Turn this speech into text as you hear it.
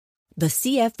The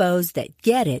CFOs that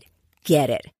get it,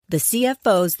 get it. The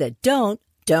CFOs that don't,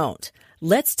 don't.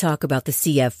 Let's talk about the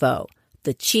CFO,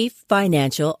 the Chief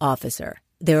Financial Officer.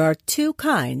 There are two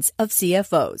kinds of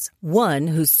CFOs. One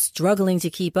who's struggling to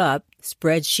keep up,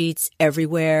 spreadsheets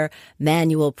everywhere,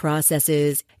 manual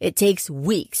processes. It takes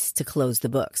weeks to close the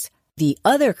books. The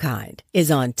other kind is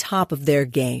on top of their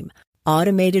game.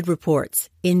 Automated reports,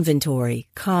 inventory,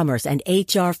 commerce, and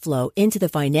HR flow into the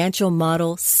financial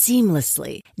model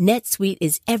seamlessly. NetSuite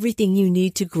is everything you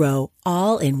need to grow,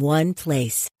 all in one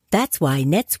place. That's why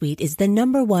NetSuite is the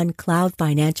 #1 cloud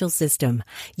financial system,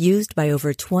 used by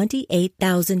over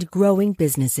 28,000 growing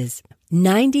businesses.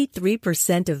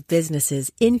 93% of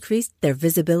businesses increased their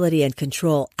visibility and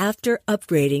control after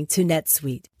upgrading to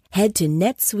NetSuite. Head to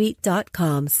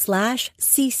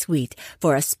netsuite.com/C-Suite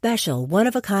for a special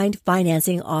one-of-a-kind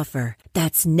financing offer.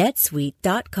 That's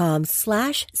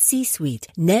netsuite.com/C-Suite.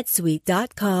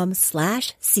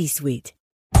 netsuite.com/C-Suite.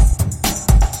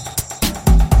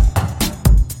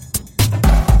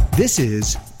 This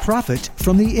is Profit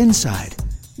from the Inside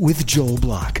with Joel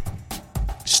Block.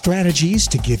 Strategies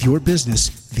to give your business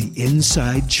the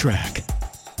inside track.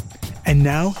 And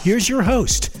now, here's your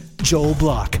host, Joel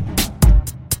Block.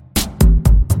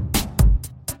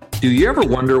 Do you ever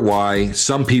wonder why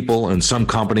some people and some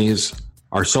companies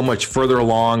are so much further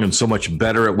along and so much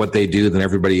better at what they do than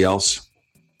everybody else?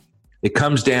 It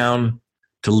comes down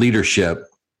to leadership.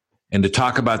 And to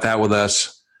talk about that with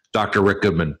us, Dr. Rick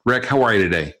Goodman. Rick, how are you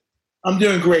today? I'm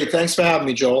doing great. Thanks for having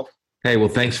me, Joel. Hey, well,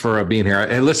 thanks for being here.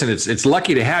 And listen, it's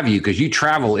lucky to have you because you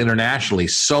travel internationally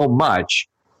so much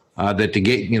that to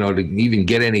even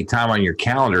get any time on your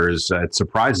calendar it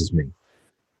surprises me.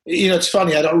 It's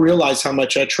funny. I don't realize how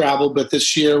much I travel, but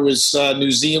this year was New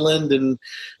Zealand and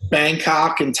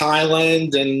Bangkok and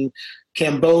Thailand and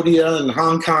Cambodia and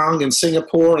Hong Kong and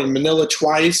Singapore and Manila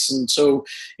twice. And so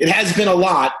it has been a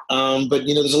lot. But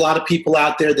there's a lot of people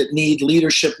out there that need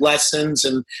leadership lessons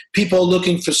and people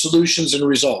looking for solutions and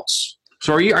results.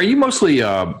 So are you mostly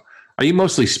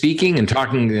speaking and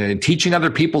talking, teaching other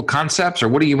people concepts, or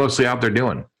what are you mostly out there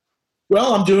doing?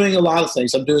 Well, I'm doing a lot of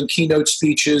things. I'm doing keynote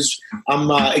speeches. I'm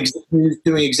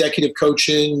doing executive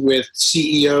coaching with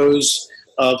CEOs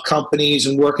of companies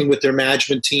and working with their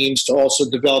management teams to also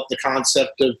develop the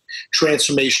concept of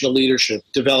transformational leadership,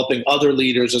 developing other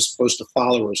leaders as opposed to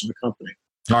followers in the company.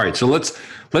 All right, so let's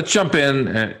jump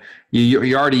in.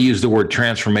 You already used the word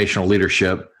transformational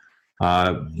leadership,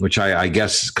 which I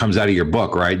guess comes out of your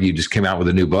book, right? You just came out with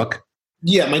a new book.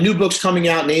 Yeah, my new book's coming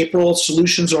out in April,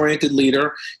 Solutions-Oriented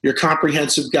Leader, Your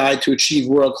Comprehensive Guide to Achieve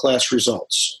World-Class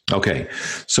Results. Okay.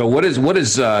 So what is the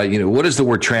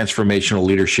word transformational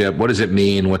leadership? What does it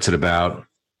mean? What's it about?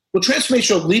 Well,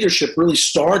 transformational leadership really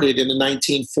started in the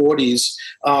 1940s,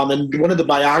 and one of the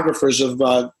biographers of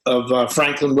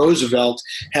Franklin Roosevelt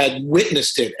had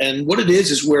witnessed it. And what it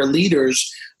is where leaders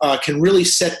can really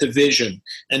set the vision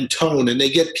and tone, and they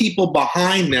get people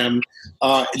behind them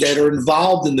that are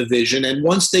involved in the vision. And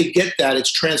once they get that,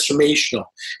 it's transformational.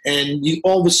 And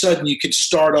all of a sudden, you could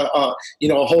start a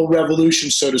whole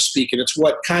revolution, so to speak. And it's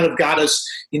what kind of got us,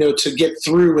 to get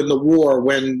through in the war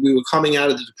when we were coming out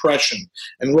of the Depression.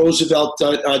 And Roosevelt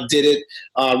did it.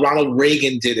 Ronald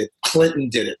Reagan did it. Clinton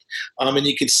did it. And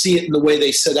you could see it in the way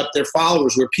they set up their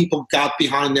followers, where people got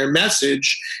behind their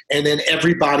message, and then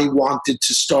everybody wanted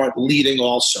to start leading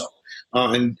also.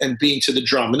 And being to the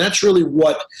drum. And that's really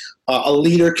what a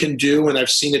leader can do. And I've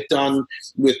seen it done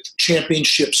with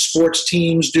championship sports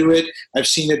teams do it. I've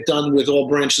seen it done with all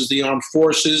branches of the armed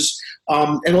forces.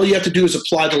 And all you have to do is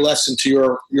apply the lesson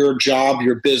to your job,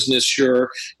 your business, your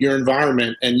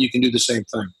environment, and you can do the same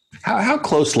thing. How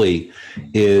closely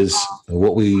is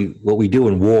what we do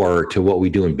in war to what we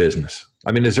do in business?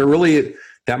 I mean, is there really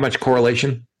that much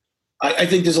correlation? I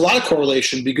think there's a lot of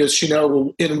correlation because,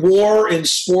 in war, in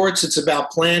sports, it's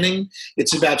about planning,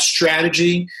 it's about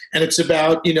strategy, and it's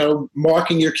about,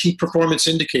 marking your key performance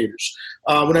indicators.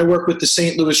 When I worked with the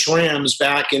St. Louis Rams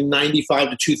back in 95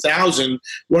 to 2000,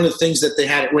 one of the things that they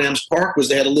had at Rams Park was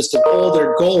they had a list of all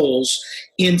their goals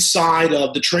inside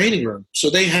of the training room.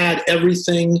 So they had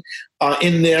everything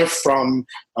in there from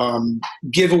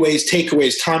giveaways,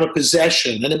 takeaways, time of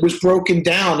possession. And it was broken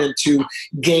down into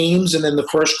games and then the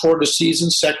first quarter of the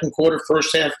season, second quarter,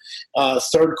 first half,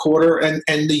 third quarter,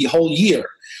 and the whole year.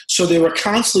 So they were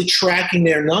constantly tracking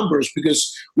their numbers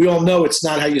because we all know it's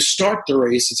not how you start the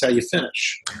race, it's how you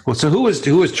finish. Well, so who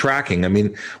was tracking? I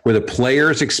mean, were the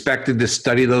players expected to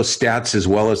study those stats as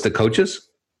well as the coaches?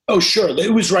 Oh, sure.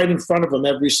 It was right in front of them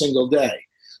every single day.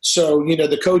 So,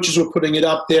 the coaches were putting it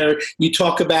up there. You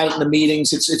talk about it in the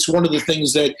meetings. It's one of the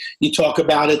things that you talk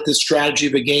about at the strategy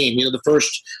of a game. The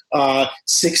first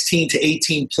 16 to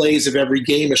 18 plays of every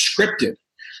game are scripted.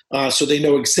 So they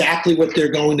know exactly what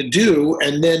they're going to do,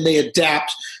 and then they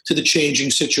adapt to the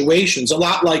changing situations. A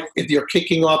lot like if you're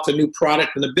kicking off a new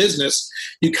product in a business,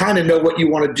 you kind of know what you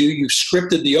want to do. You've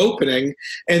scripted the opening,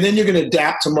 and then you're going to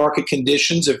adapt to market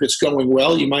conditions. If it's going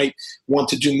well, you might want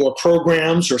to do more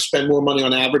programs or spend more money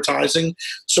on advertising.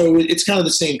 So it's kind of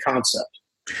the same concept.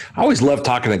 I always love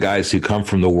talking to guys who come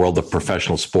from the world of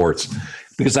professional sports,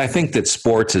 because I think that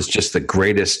sports is just the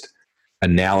greatest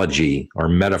analogy or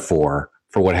metaphor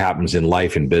for what happens in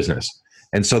life and business.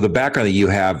 And so the background that you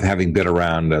have, having been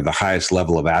around the highest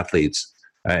level of athletes,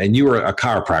 and you were a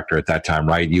chiropractor at that time,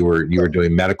 right? You were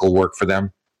doing medical work for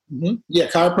them? Mm-hmm. Yeah,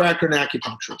 chiropractor and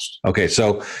acupuncturist. Okay,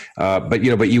 so, but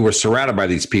you were surrounded by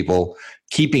these people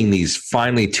keeping these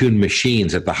finely tuned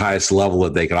machines at the highest level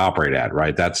that they could operate at,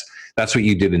 right? That's what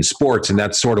you did in sports, and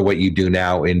that's sort of what you do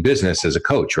now in business as a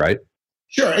coach, right?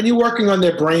 Sure, and you're working on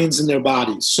their brains and their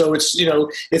bodies. So it's,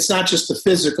 it's not just the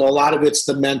physical. A lot of it's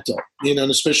the mental, and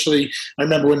especially I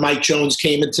remember when Mike Jones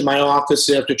came into my office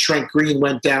after Trent Green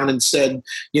went down and said,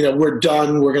 we're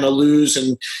done, we're going to lose.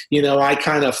 And, I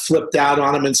kind of flipped out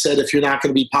on him and said, if you're not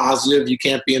going to be positive, you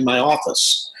can't be in my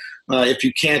office. If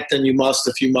you can't, then you must.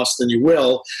 If you must, then you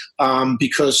will,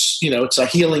 because, it's a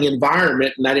healing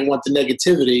environment, and I didn't want the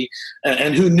negativity.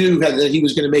 And who knew that he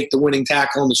was going to make the winning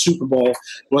tackle in the Super Bowl,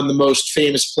 one of the most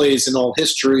famous plays in all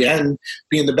history, and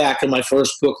be in the back of my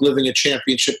first book, Living a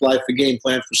Championship Life, A Game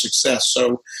Plan for Success.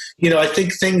 So, I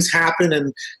think things happen,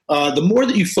 and the more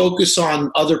that you focus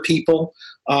on other people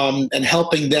and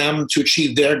helping them to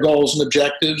achieve their goals and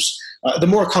objectives, the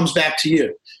more it comes back to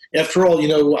you. After all,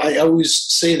 I always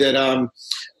say that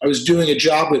I was doing a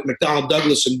job with McDonnell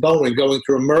Douglas and Boeing, going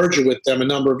through a merger with them a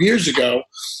number of years ago.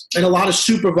 And a lot of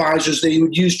supervisors, they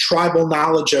would use tribal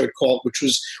knowledge, I would call it, which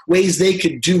was ways they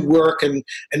could do work, and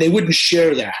they wouldn't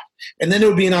share that. And then there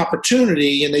would be an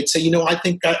opportunity, and they'd say, I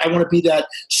think I want to be that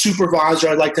supervisor.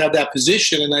 I'd like to have that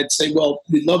position. And I'd say, well,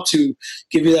 we'd love to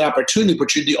give you that opportunity,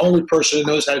 but you're the only person who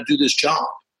knows how to do this job.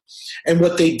 And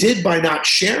what they did by not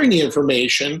sharing the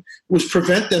information was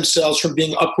prevent themselves from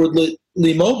being upwardly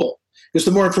mobile. Because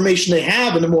the more information they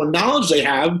have and the more knowledge they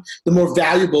have, the more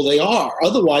valuable they are.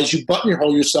 Otherwise, you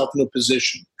buttonhole yourself in a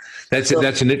position. That's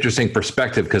an interesting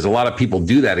perspective, because a lot of people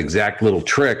do that exact little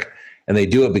trick, and they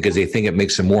do it because they think it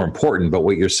makes them more important. But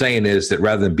what you're saying is that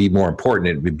rather than be more important,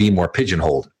 it would be more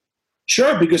pigeonholed.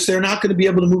 Sure, because they're not going to be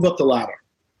able to move up the ladder.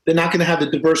 They're not going to have the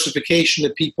diversification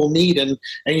that people need. And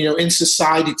in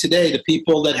society today, the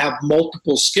people that have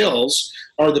multiple skills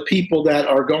are the people that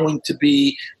are going to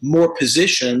be more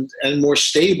positioned and more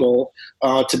stable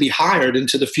to be hired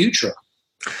into the future.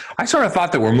 I sort of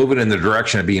thought that we're moving in the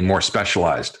direction of being more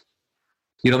specialized.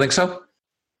 You don't think so?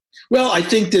 Well, I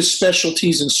think there's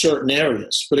specialties in certain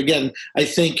areas, but again, I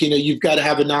think you've got to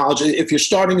have a knowledge. If you're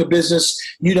starting a business,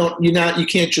 you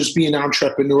can't just be an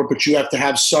entrepreneur, but you have to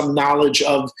have some knowledge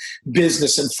of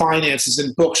business and finances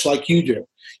and books like you do.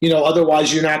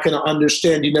 Otherwise you're not going to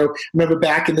understand. Remember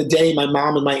back in the day, my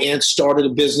mom and my aunt started a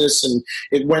business, and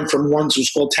it went from one, it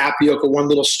was called Tapioca, one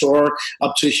little store,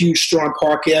 up to a huge store on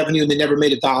Park Avenue, and they never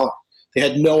made $1. They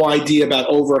had no idea about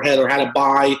overhead or how to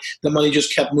buy. The money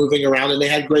just kept moving around, and they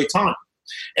had a great time.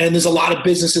 And there's a lot of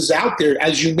businesses out there,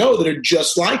 as you know, that are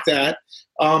just like that.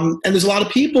 And there's a lot of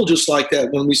people just like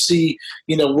that. When we see,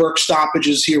 work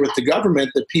stoppages here with the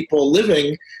government, that people are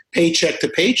living paycheck to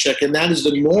paycheck, and that is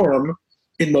the norm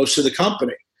in most of the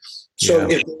company. So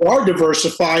if they are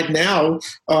diversified now,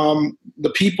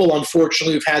 the people,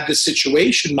 unfortunately, who've had this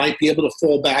situation might be able to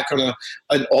fall back on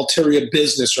an ulterior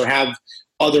business or have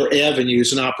other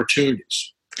avenues and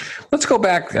opportunities. Let's go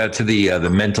back to the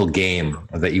mental game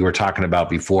that you were talking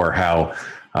about before, how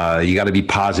you got to be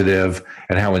positive,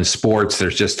 and how in sports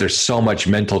there's so much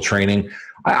mental training.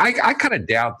 I kind of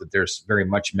doubt that there's very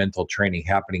much mental training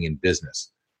happening in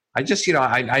business.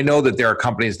 I know that there are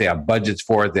companies, they have budgets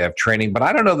for it, they have training, but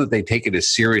I don't know that they take it as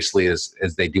seriously as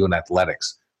they do in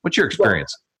athletics. What's your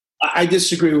experience? Well, I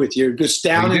disagree with you. Because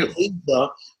down in Asia,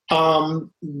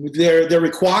 they're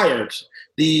required.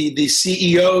 The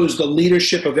CEOs, the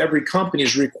leadership of every company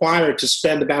is required to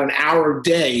spend about an hour a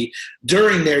day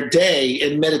during their day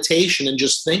in meditation and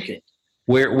just thinking.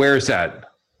 Where is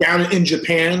that? Down in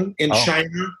Japan, in China.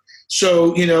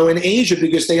 So, in Asia,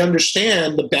 because they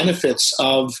understand the benefits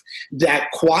of that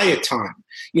quiet time.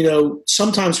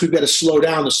 Sometimes we've got to slow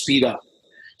down to speed up.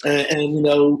 And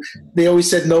they always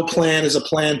said no plan is a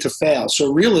plan to fail.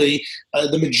 So really,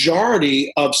 the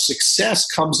majority of success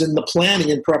comes in the planning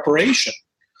and preparation.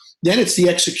 Then it's the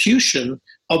execution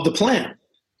of the plan.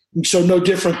 So no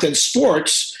different than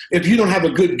sports. If you don't have a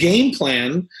good game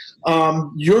plan,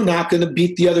 you're not going to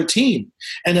beat the other team.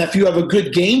 And if you have a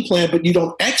good game plan, but you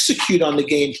don't execute on the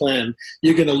game plan,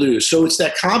 you're going to lose. So it's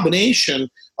that combination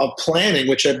of planning,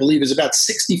 which I believe is about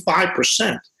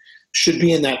 65% should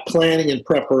be in that planning and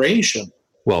preparation.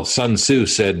 Well, Sun Tzu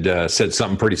said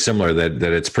something pretty similar, that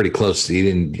it's pretty close. I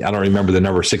don't remember the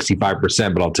number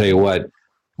 65%, but I'll tell you what,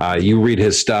 you read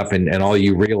his stuff and all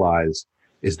you realize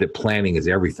is that planning is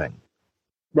everything.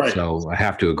 Right. So I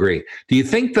have to agree. Do you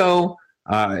think, though,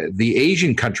 the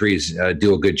Asian countries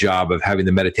do a good job of having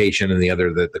the meditation and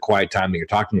the quiet time that you're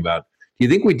talking about? Do you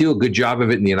think we do a good job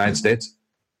of it in the United States?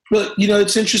 Well,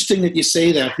 it's interesting that you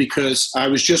say that, because I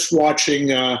was just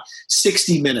watching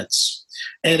 60 Minutes,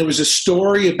 and it was a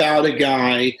story about a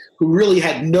guy who really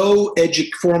had no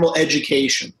formal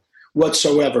education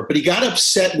whatsoever, but he got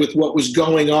upset with what was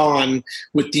going on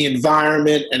with the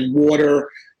environment and water,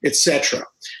 etc.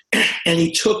 And he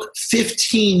took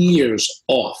 15 years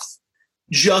off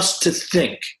just to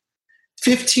think.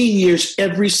 15 years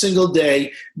every single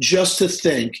day just to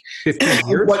think. 15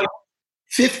 years?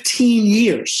 15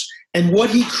 years. And what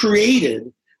he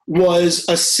created was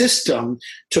a system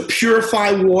to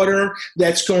purify water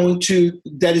that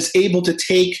is able to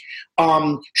take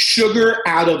sugar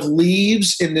out of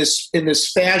leaves in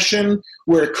this fashion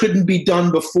where it couldn't be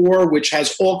done before, which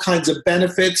has all kinds of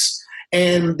benefits.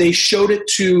 And they showed it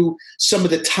to some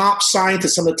of the top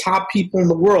scientists, some of the top people in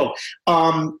the world.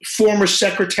 Former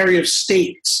Secretary of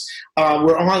States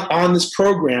were on this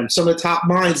program, some of the top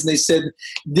minds, and they said,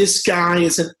 this guy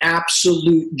is an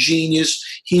absolute genius.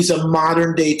 He's a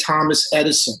modern-day Thomas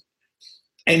Edison,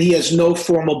 and he has no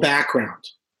formal background.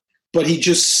 But he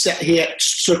had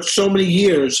so many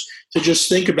years to just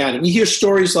think about it. And you hear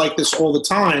stories like this all the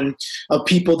time of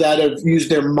people that have used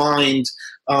their mind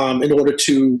in order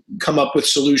to come up with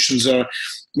solutions. I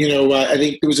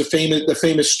think there was the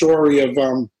famous story of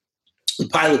a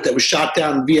pilot that was shot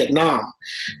down in Vietnam,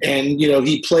 and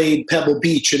he played Pebble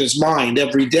Beach in his mind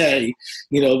every day,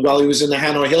 while he was in the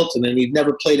Hanoi Hilton, and he'd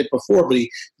never played it before, but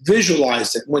he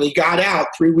visualized it. When he got out,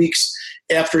 3 weeks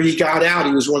after he got out,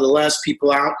 he was one of the last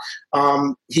people out.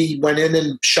 He went in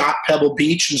and shot Pebble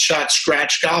Beach and shot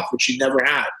scratch golf, which he'd never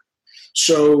had.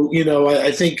 So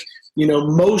I think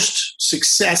most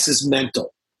success is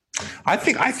mental. I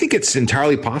think it's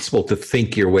entirely possible to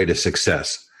think your way to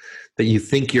success. That you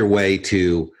think your way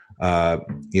to,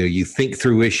 you think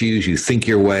through issues, you think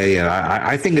your way, and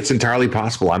I think it's entirely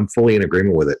possible. I'm fully in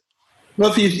agreement with it.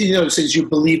 Well, if it says you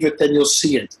believe it, then you'll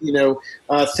see it.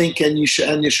 Think and you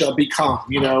shall become.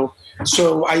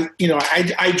 So I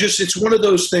just, it's one of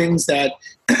those things that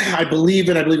I believe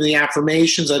in. I believe in the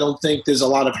affirmations. I don't think there's a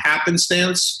lot of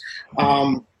happenstance.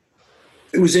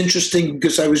 It was interesting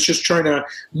because I was just trying to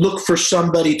look for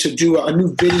somebody to do a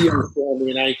new video for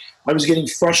me, and I was getting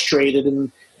frustrated, and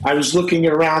I was looking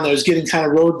around, I was getting kind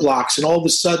of roadblocks, and all of a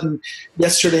sudden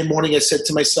yesterday morning I said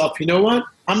to myself, you know what,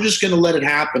 I'm just going to let it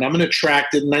happen. I'm going to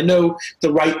attract it, and I know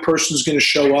the right person's going to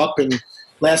show up. And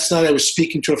last night I was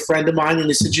speaking to a friend of mine, and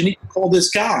he said, you need to call this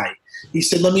guy. He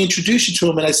said, let me introduce you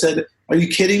to him. And I said, are you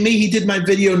kidding me? He did my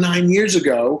video 9 years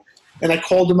ago, and I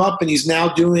called him up, and he's now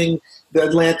doing the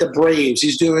Atlanta Braves.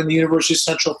 He's doing the University of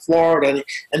Central Florida.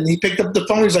 And he picked up the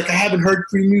phone. He's like, I haven't heard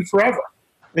from you forever.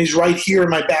 And he's right here in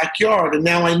my backyard. And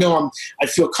now I know I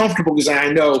feel comfortable because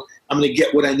I know I'm going to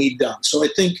get what I need done. So I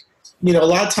think, a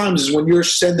lot of times is when you're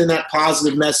sending that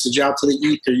positive message out to the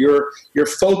ether, you're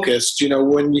focused.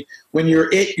 When you're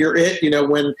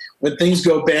it. When things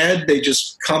go bad, they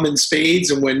just come in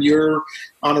spades. And when you're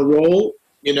on a roll,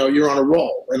 you're on a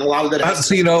roll, and a lot of that.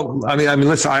 Listen,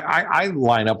 I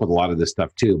line up with a lot of this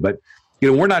stuff too, but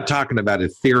we're not talking about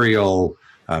ethereal,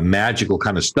 magical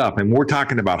kind of stuff, and we're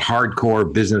talking about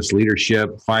hardcore business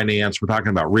leadership, finance. We're talking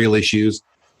about real issues.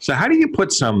 So, how do you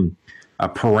put some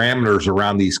parameters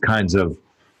around these kinds of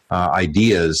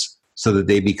ideas so that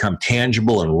they become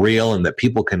tangible and real, and that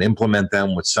people can implement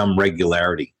them with some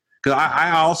regularity? Because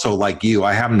I also, like you,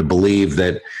 I happen to believe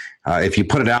that. If you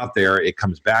put it out there, it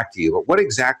comes back to you. But what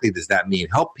exactly does that mean?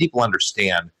 Help people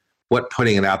understand what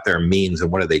putting it out there means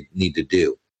and what do they need to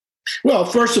do. Well,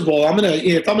 first of all,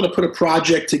 if I'm gonna put a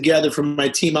project together for my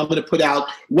team, I'm gonna put out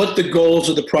what the goals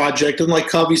of the project, and like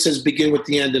Covey says, begin with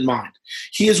the end in mind.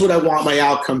 Here's what I want my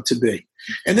outcome to be.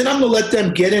 And then I'm gonna let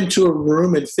them get into a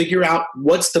room and figure out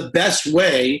what's the best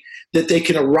way that they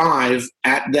can arrive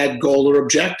at that goal or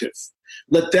objective.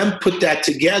 let them put that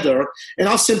together, and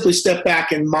I'll simply step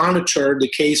back and monitor the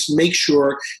case, make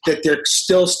sure that they're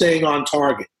still staying on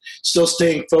target, still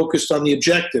staying focused on the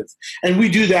objective. And we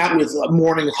do that with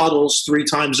morning huddles 3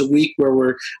 times a week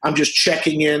where I'm just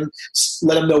checking in,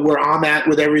 let them know where I'm at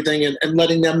with everything, and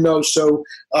letting them know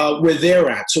where they're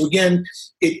at. So again,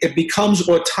 it becomes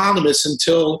autonomous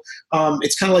until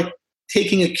it's kind of like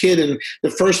taking a kid, and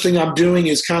the first thing I'm doing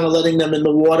is kind of letting them in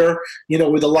the water,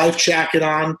 with a life jacket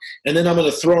on, and then I'm going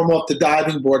to throw them off the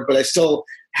diving board, but I still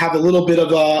have a little bit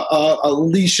of a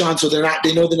leash on so they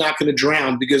know they're not going to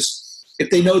drown, because if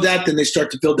they know that, then they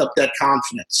start to build up that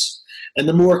confidence. And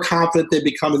the more confident they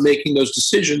become in making those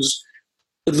decisions,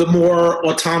 the more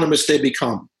autonomous they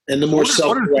become and the more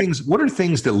self-directed. What are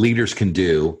things that leaders can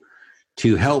do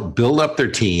to help build up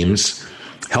their teams,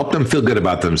 help them feel good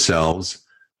about themselves,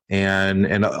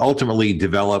 and ultimately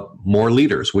develop more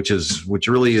leaders, which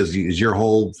really is your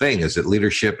whole thing, is that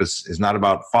leadership is not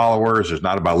about followers, it's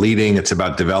not about leading, it's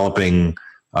about developing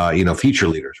future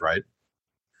leaders, right?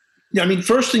 Yeah, I mean,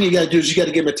 first thing you got to do is you got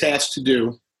to give them a task to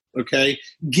do, okay?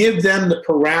 Give them the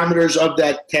parameters of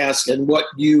that task and what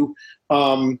you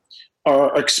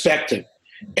are expecting.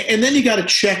 And then you got to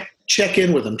check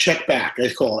in with them, check back,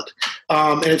 I call it.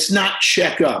 And it's not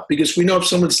check up, because we know if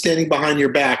someone's standing behind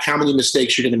your back, how many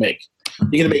mistakes you're going to make.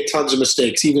 You're going to make tons of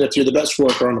mistakes, even if you're the best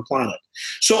worker on the planet.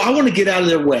 So I want to get out of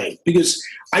their way, because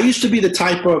I used to be the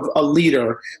type of a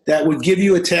leader that would give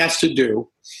you a task to do.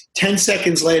 10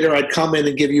 seconds later, I'd come in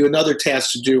and give you another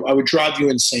task to do. I would drive you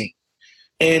insane.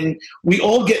 And we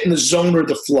all get in the zone or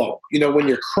the flow, when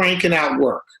you're cranking out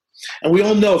work. And we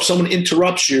all know if someone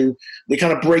interrupts you, they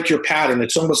kind of break your pattern.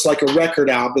 It's almost like a record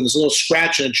album. There's a little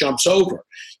scratch and it jumps over.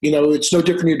 It's no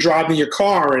different. You're driving your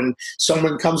car and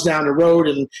someone comes down the road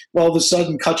and all of a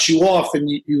sudden cuts you off, and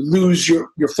you lose your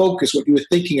focus, what you were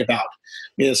thinking about.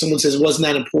 Someone says, wasn't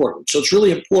that important? So it's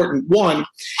really important. One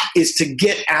is to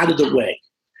get out of the way.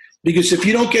 Because if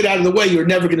you don't get out of the way, you're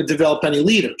never going to develop any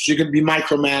leaders. You're going to be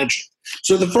micromanaging.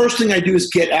 So the first thing I do is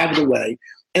get out of the way,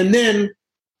 and then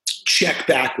check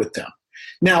back with them.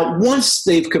 Now, once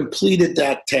they've completed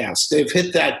that task, they've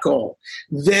hit that goal,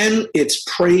 then it's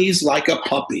praise like a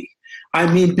puppy.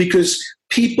 I mean, because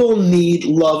people need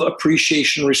love,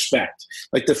 appreciation, respect.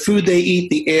 Like the food they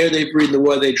eat, the air they breathe, the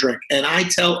water they drink. And I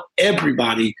tell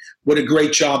everybody what a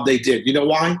great job they did. You know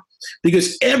why?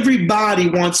 Because everybody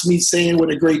wants me saying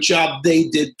what a great job they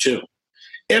did too.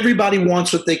 Everybody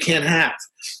wants what they can't have.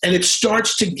 And it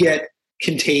starts to get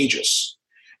contagious.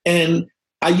 And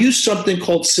I use something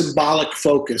called symbolic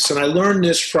focus. And I learned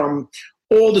this from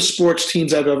all the sports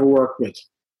teams I've ever worked with.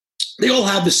 They all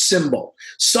have a symbol,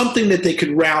 something that they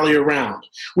could rally around.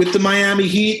 With the Miami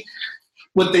Heat,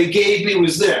 what they gave me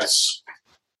was this.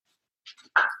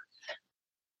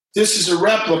 This is a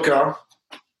replica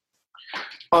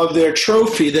of their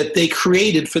trophy that they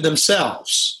created for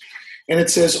themselves. And it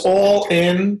says all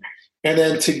in, and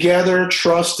then together,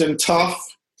 trust, and tough.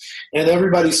 And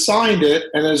everybody signed it.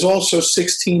 And there's also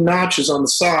 16 notches on the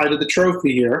side of the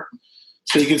trophy here.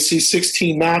 So you can see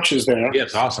 16 notches there. Yeah,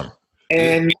 it's awesome.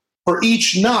 And for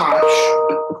each notch,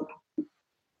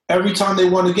 every time they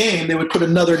won a game, they would put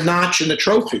another notch in the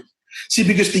trophy. See,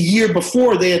 because the year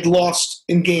before they had lost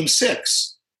in Game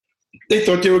 6. They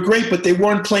thought they were great, but they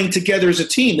weren't playing together as a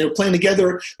team. They were playing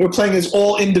together. They were playing as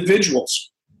all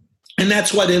individuals. And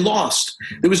that's why they lost.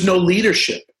 There was no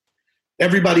leadership.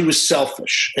 Everybody was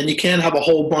selfish. And you can't have a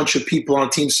whole bunch of people on a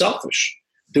team selfish.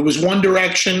 There was one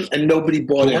direction and nobody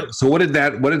bought in. So what did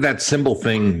that symbol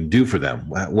thing do for them?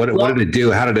 What did it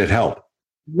do? How did it help?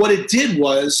 What it did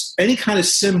was any kind of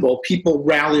symbol, people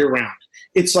rally around.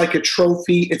 It's like a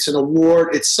trophy. It's an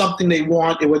award. It's something they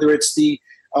want, whether it's the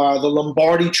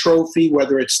Lombardi trophy,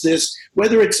 whether it's this,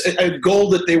 whether it's a goal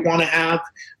that they want to have.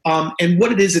 And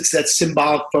what it is, it's that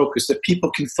symbolic focus that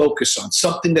people can focus on,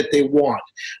 something that they want.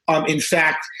 In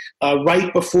fact,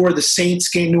 right before the Saints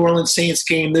game, New Orleans Saints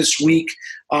game this week,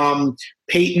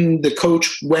 Peyton, the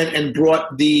coach, went and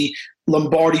brought the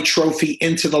Lombardi trophy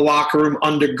into the locker room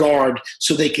under guard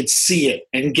so they could see it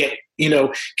and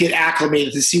get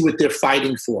acclimated to see what they're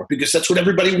fighting for, because that's what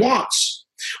everybody wants.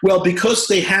 Well, because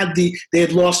they had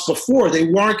lost before, they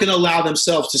weren't going to allow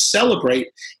themselves to celebrate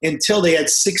until they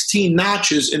had 16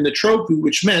 notches in the trophy,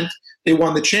 which meant they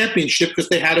won the championship, because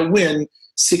they had to win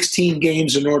 16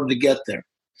 games in order to get there.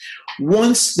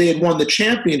 Once they had won the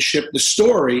championship, the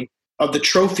story of the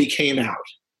trophy came out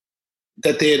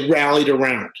that they had rallied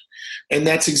around. And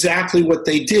that's exactly what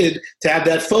they did to have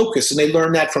that focus. And they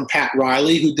learned that from Pat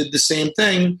Riley, who did the same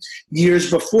thing years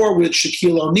before with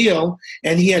Shaquille O'Neal,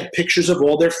 and he had pictures of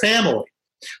all their family.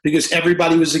 because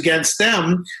everybody was against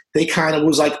them. They kind of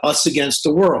was like us against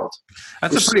the world.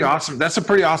 That's a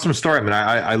pretty awesome story. I mean,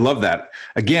 I love that.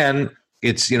 Again,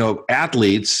 it's,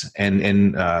 athletes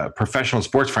and professional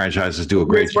sports franchises do a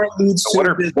great job. So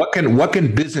what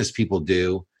can business people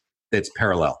do that's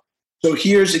parallel? So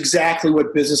here's exactly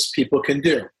what business people can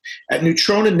do. At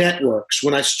Neutrona Networks,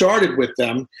 when I started with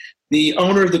them, the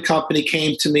owner of the company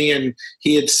came to me and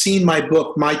he had seen my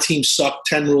book, My Team Sucked,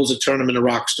 10 Rules of Tournament of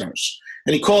Rockstars.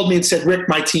 And he called me and said, Rick,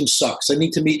 my team sucks. I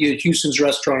need to meet you at Houston's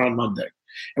restaurant on Monday.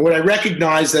 And when I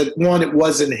recognized that, one, it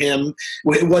wasn't him,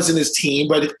 it wasn't his team,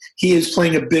 but he is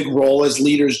playing a big role as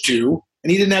leaders do. And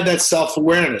he didn't have that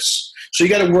self-awareness. So you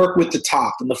got to work with the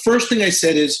top. And the first thing I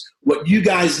said is, what you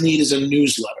guys need is a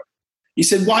newsletter. He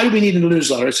said, why do we need a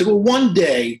newsletter? I said, well, one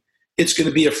day it's going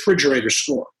to be a refrigerator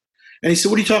score. And he said,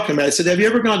 what are you talking about? I said, have you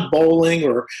ever gone bowling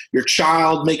or your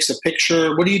child makes a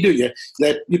picture? What do?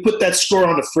 You put that score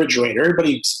on the refrigerator.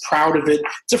 Everybody's proud of it.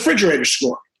 It's a refrigerator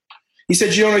score. He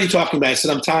said, you don't know what you're talking about. I said,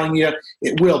 I'm telling you,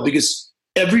 it will, because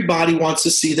everybody wants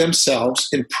to see themselves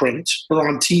in print or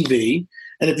on TV.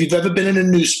 And if you've ever been in a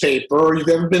newspaper or you've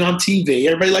ever been on TV,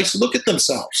 everybody likes to look at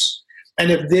themselves. And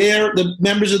if they're the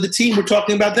members of the team, we're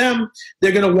talking about them,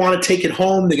 they're going to want to take it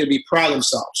home. They're going to be proud of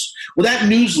themselves. Well, that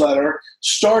newsletter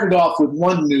started off with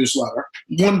one newsletter,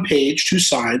 one page, 2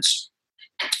 sides.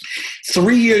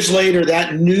 3 years later,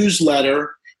 that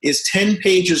newsletter is 10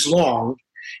 pages long,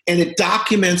 and it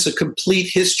documents a complete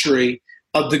history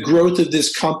of the growth of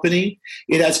this company.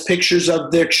 It has pictures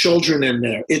of their children in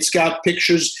there. It's got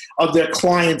pictures of their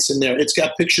clients in there. It's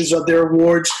got pictures of their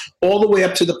awards, all the way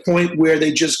up to the point where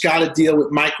they just got a deal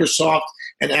with Microsoft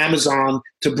and Amazon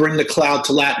to bring the cloud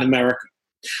to Latin America.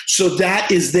 So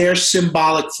that is their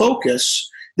symbolic focus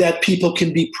that people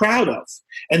can be proud of.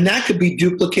 And that could be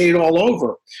duplicated all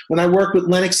over. When I worked with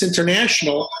Lennox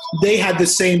International, they had the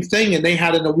same thing, and they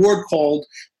had an award called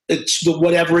it's the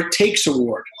Whatever It Takes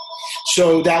Award.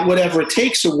 So that Whatever It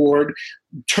Takes Award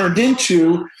turned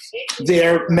into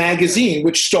their magazine,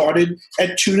 which started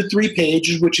at 2 to 3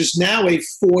 pages, which is now a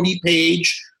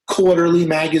 40-page quarterly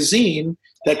magazine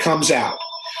that comes out.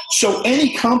 So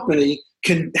any company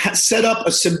can set up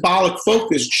a symbolic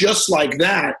focus just like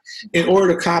that in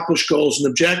order to accomplish goals and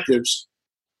objectives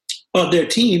of their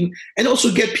team and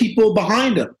also get people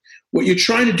behind them. What you're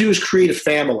trying to do is create a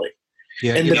family.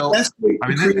 Yeah, and this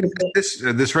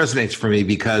resonates for me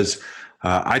because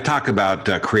I talk about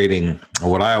creating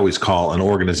what I always call an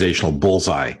organizational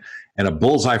bullseye. And a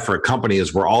bullseye for a company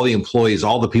is where all the employees,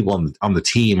 all the people on the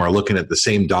team are looking at the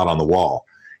same dot on the wall.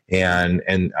 And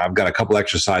I've got a couple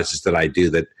exercises that I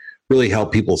do that really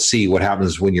help people see what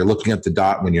happens when you're looking at the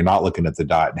dot, when you're not looking at the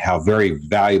dot, and how very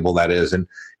valuable that is. And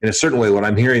in a certain way, what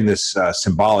I'm hearing this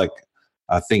symbolic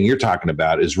thing you're talking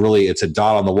about is really, it's a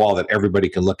dot on the wall that everybody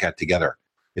can look at together.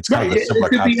 It's kind of a similar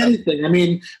concept. It could be anything. I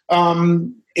mean,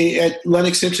 at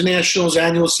Lennox International's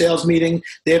annual sales meeting,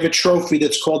 they have a trophy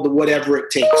that's called the Whatever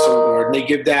It Takes Award. And they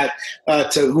give that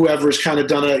to whoever's kind of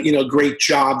done a great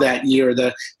job that year,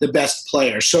 the best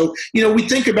player. So, we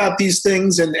think about these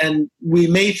things and we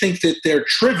may think that they're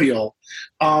trivial,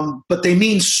 but they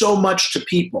mean so much to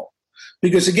people.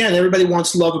 Because, again, everybody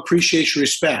wants love, appreciation,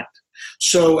 respect.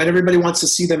 So, and everybody wants to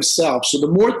see themselves. So the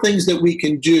more things that we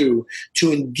can do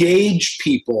to engage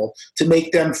people, to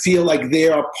make them feel like they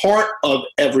are part of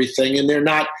everything and they're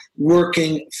not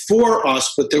working for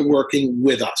us, but they're working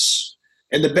with us.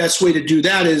 And the best way to do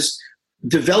that is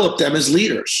develop them as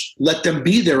leaders. Let them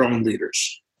be their own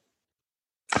leaders.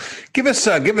 Give us,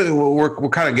 we're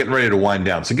kind of getting ready to wind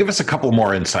down. So give us a couple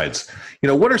more insights.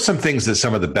 What are some things that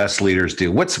some of the best leaders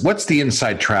do? What's the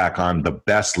inside track on the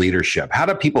best leadership? How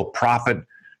do people profit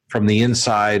from the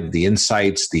inside, the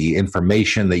insights, the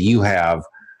information that you have,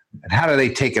 and how do they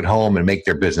take it home and make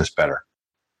their business better?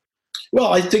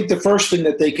 Well, I think the first thing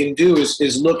that they can do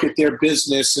is look at their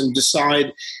business and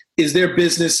decide, is their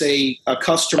business a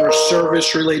customer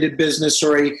service related business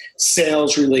or a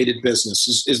sales related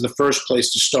business is the first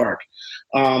place to start.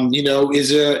 And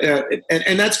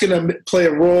that's going to play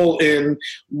a role in,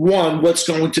 one, what's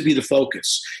going to be the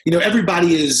focus.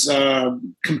 Everybody is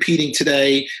competing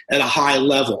today at a high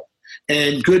level,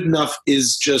 and good enough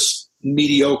is just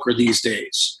mediocre these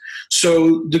days.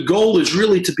 So the goal is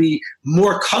really to be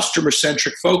more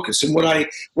customer-centric focus. And what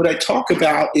I talk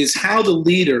about is how the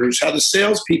leaders, how the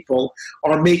salespeople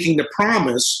are making the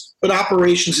promise, but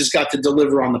operations has got to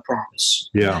deliver on the promise.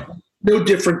 Yeah. No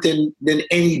different than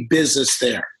any business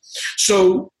there.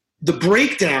 So the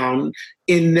breakdown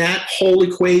in that whole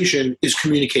equation is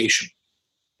communication.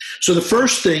 So the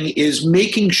first thing is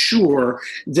making sure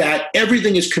that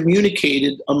everything is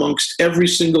communicated amongst every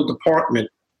single department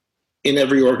in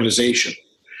every organization.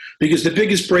 Because the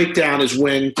biggest breakdown is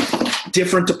when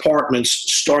different departments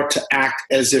start to act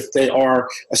as if they are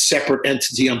a separate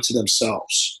entity unto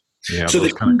themselves. Yeah, so the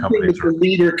key thing that the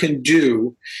leader can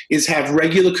do is have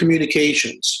regular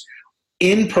communications,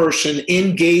 in person,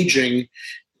 engaging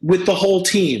with the whole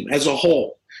team as a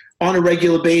whole on a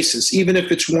regular basis, even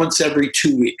if it's once every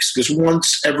 2 weeks, because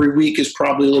once every week is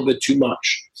probably a little bit too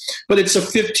much. But it's a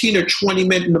 15 or 20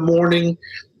 minute in the morning,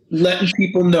 letting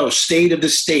people know state of the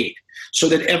state so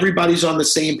that everybody's on the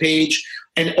same page,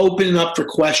 and opening up for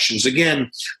questions. Again,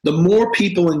 the more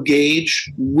people engage,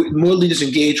 more leaders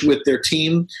engage with their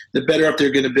team, the better off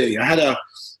they're going to be. I had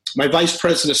my vice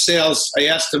president of sales, I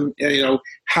asked him,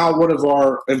 how one of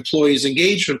our employees'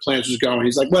 engagement plans was going.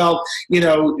 He's like, well,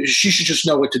 she should just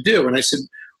know what to do. And I said,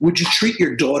 would you treat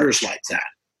your daughters like that?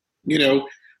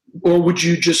 Or would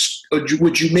you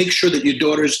make sure that your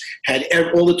daughters had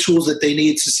all the tools that they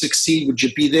need to succeed? Would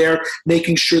you be there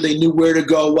making sure they knew where to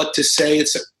go, what to say?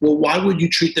 It's well, why would you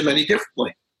treat them any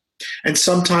differently? And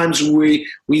sometimes we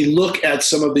look at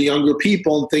some of the younger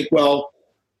people and think, well,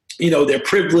 they're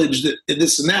privileged,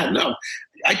 this and that. No,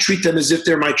 I treat them as if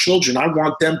they're my children. I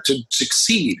want them to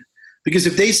succeed, because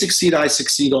if they succeed, I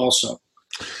succeed also.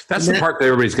 That's the part that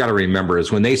everybody's got to remember,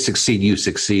 is when they succeed, you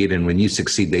succeed. And when you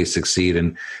succeed, they succeed.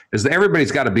 And is that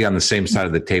everybody's got to be on the same side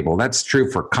of the table. That's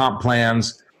true for comp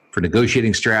plans, for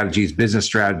negotiating strategies, business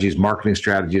strategies, marketing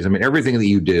strategies. I mean, everything that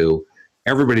you do,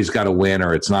 everybody's got to win,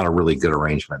 or it's not a really good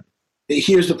arrangement.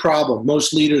 Here's the problem.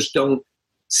 Most leaders don't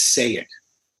say it.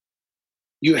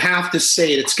 You have to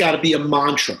say it. It's got to be a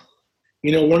mantra.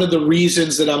 One of the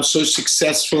reasons that I'm so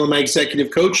successful in my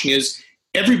executive coaching is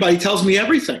everybody tells me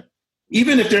everything.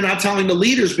 Even if they're not telling the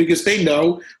leaders, because they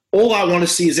know all I want to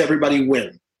see is everybody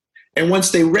win. And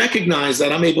once they recognize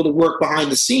that, I'm able to work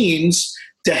behind the scenes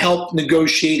to help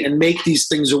negotiate and make these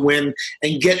things a win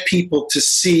and get people to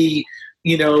see,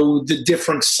 the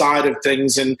different side of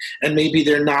things, and maybe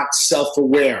they're not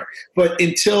self-aware. But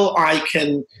until I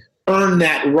can earn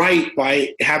that right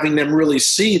by having them really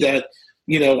see that,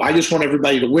 I just want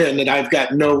everybody to win, that I've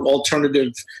got no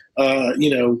alternative,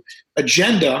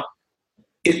 agenda,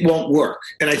 it won't work.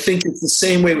 And I think it's the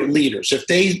same way with leaders. If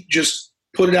they just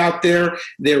put it out there,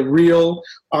 they're real,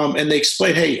 and they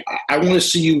explain, hey, I want to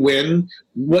see you win.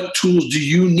 What tools do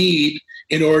you need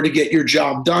in order to get your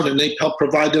job done? And they help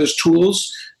provide those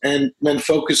tools and then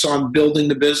focus on building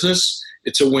the business.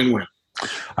 It's a win-win.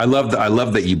 I love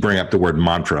that you bring up the word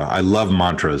mantra. I love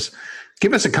mantras.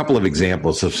 Give us a couple of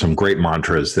examples of some great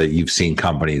mantras that you've seen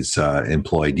companies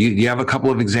employ. Do you have a couple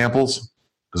of examples?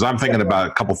 Because I'm thinking about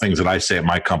a couple things that I say at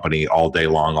my company all day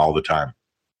long, all the time.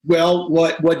 Well,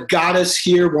 what got us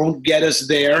here won't get us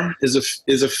there is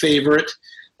a favorite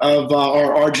of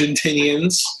our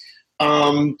Argentinians.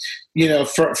 From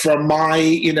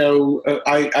my,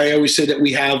 I always say that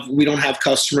we don't have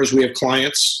customers, we have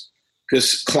clients,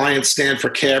 because clients stand for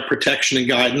care, protection, and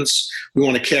guidance. We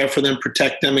want to care for them,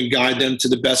 protect them, and guide them to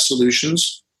the best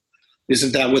solutions.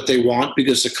 Isn't that what they want?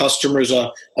 Because the customer is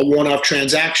a one-off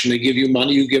transaction. They give you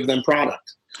money, you give them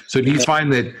product. So do you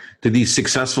find that, do these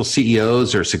successful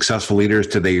CEOs or successful leaders,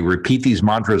 do they repeat these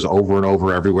mantras over and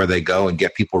over everywhere they go and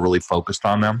get people really focused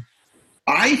on them?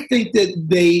 I think that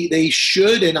they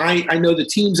should, and I know the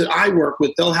teams that I work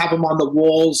with, they'll have them on the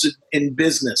walls in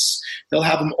business. They'll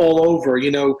have them all over.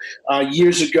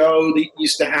 Years ago, they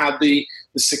used to have the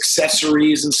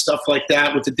successories and stuff like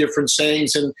that with the different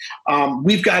sayings, and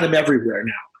we've got them everywhere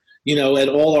now. At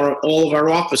all of our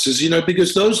offices.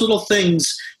 Because those little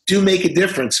things do make a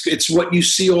difference. It's what you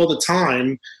see all the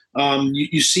time.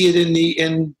 You see it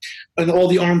in all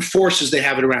the armed forces, they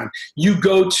have it around. You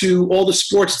go to all the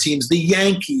sports teams, the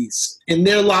Yankees, in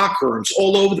their locker rooms,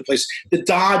 all over the place. The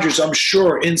Dodgers, I'm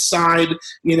sure, inside,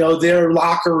 their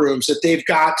locker rooms, that they've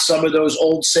got some of those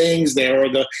old sayings there, or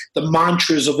the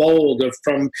mantras of old, or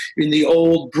from in the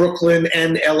old Brooklyn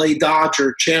and LA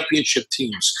Dodger championship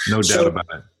teams. No doubt about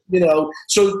it.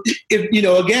 So if,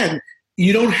 again,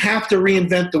 you don't have to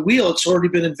reinvent the wheel. It's already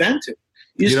been invented.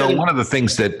 One of the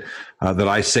things that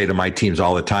I say to my teams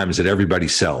all the time is that everybody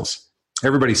sells.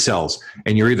 Everybody sells.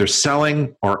 And you're either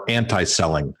selling or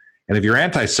anti-selling. And if you're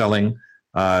anti-selling,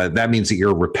 that means that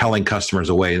you're repelling customers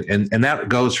away. And that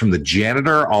goes from the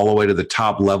janitor all the way to the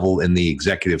top level in the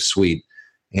executive suite.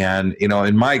 And,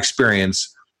 in my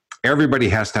experience, everybody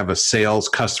has to have a sales,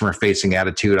 customer-facing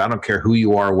attitude. I don't care who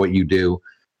you are, what you do.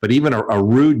 But even a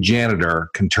rude janitor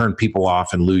can turn people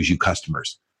off and lose you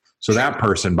customers. So that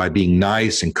person, by being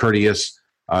nice and courteous,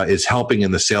 is helping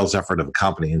in the sales effort of a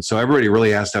company. And so everybody really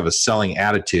has to have a selling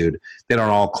attitude. They don't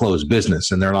all close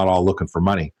business, and they're not all looking for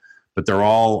money, but they're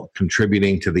all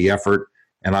contributing to the effort.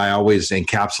 And I always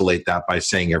encapsulate that by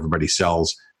saying everybody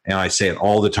sells. And I say it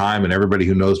all the time, and everybody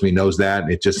who knows me knows that.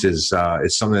 It just is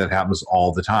it's something that happens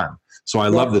all the time. So I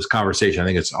love this conversation. I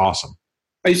think it's awesome.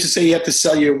 I used to say you have to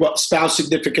sell your spouse,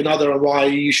 significant other, on why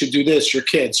you should do this, your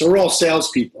kids. So we're all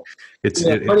salespeople.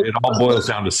 It all boils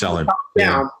down to selling.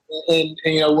 Yeah.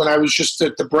 And when I was just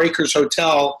at the Breakers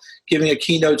Hotel giving a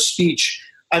keynote speech,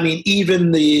 I mean,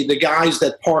 even the guys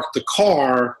that parked the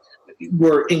car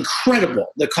were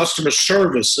incredible. The customer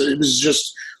service, it was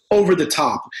just over the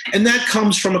top. And that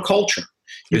comes from a culture.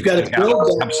 You've got to build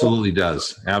that. Absolutely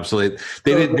does. Absolutely.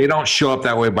 They don't show up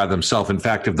that way by themselves. In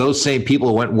fact, if those same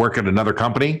people went and work at another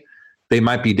company, they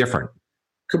might be different.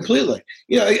 Completely.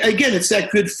 Again, it's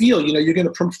that good feel. You're going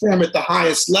to perform at the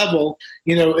highest level.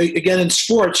 Again, in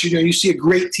sports, you see a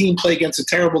great team play against a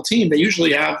terrible team. They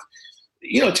usually have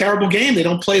a terrible game. They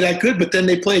don't play that good, but then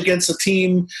they play against a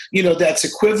team, that's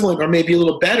equivalent or maybe a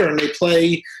little better, and they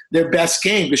play their best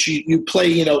game because you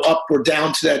play, up or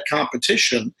down to that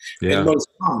competition in most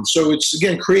times. So it's,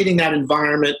 again, creating that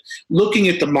environment, looking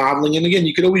at the modeling. And again,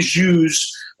 you could always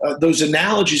use those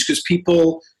analogies because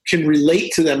people can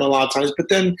relate to them a lot of times, but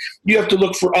then you have to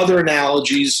look for other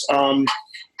analogies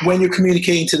when you're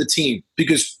communicating to the team,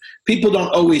 because people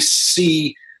don't always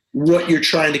see what you're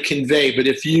trying to convey. But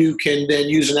if you can then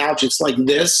use analogies like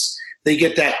this, they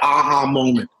get that aha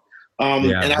moment.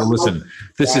 Listen,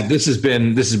 this has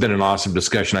been an awesome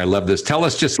discussion. I love this. Tell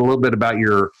us just a little bit about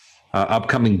your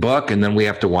upcoming book, and then we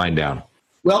have to wind down.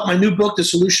 Well, my new book, The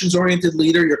Solutions-Oriented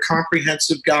Leader, Your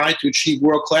Comprehensive Guide to Achieve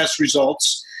World-Class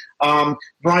Results.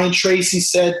 Brian Tracy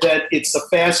said that it's a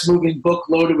fast-moving book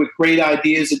loaded with great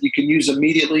ideas that you can use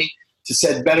immediately to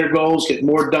set better goals, get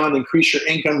more done, increase your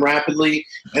income rapidly,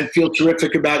 and feel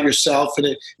terrific about yourself. And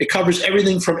it covers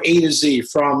everything from A to Z,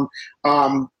 from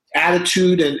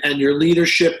attitude and your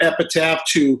leadership epitaph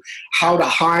to how to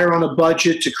hire on a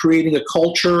budget, to creating a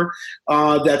culture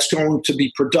that's going to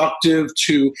be productive,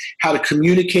 to how to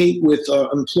communicate with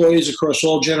employees across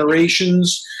all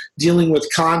generations, dealing with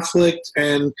conflict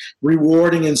and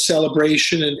rewarding and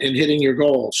celebration and hitting your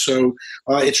goals. So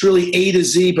it's really A to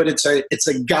Z, but it's a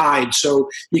guide. So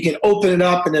you can open it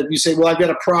up, and if you say, well, I've got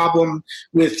a problem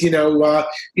with,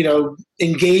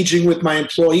 engaging with my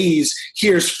employees,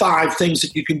 here's 5 things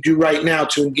that you can do right now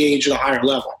to engage at a higher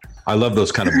level. I love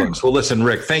those kind of books. Well, listen,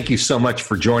 Rick, thank you so much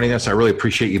for joining us. I really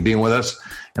appreciate you being with us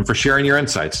and for sharing your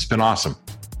insights. It's been awesome.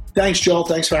 Thanks, Joel.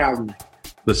 Thanks for having me.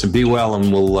 Listen, be well,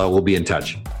 and we'll be in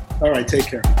touch. All right, take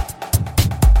care.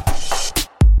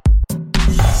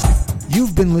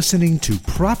 You've been listening to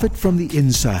Profit from the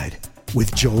Inside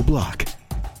with Joel Block.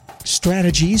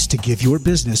 Strategies to give your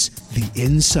business the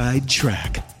inside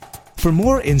track. For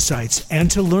more insights and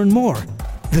to learn more,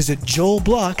 visit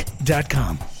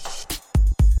joelblock.com.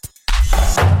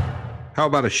 How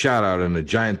about a shout out and a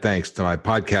giant thanks to my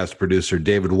podcast producer,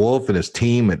 David Wolf, and his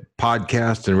team at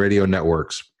Podcast and Radio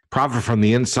Networks. Profit from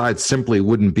the Inside simply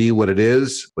wouldn't be what it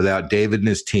is without David and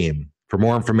his team. For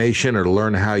more information or to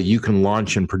learn how you can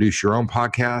launch and produce your own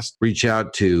podcast, reach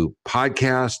out to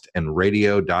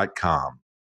podcastandradio.com.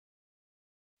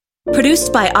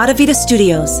 Produced by Audavita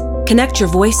Studios. Connect your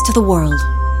voice to the world.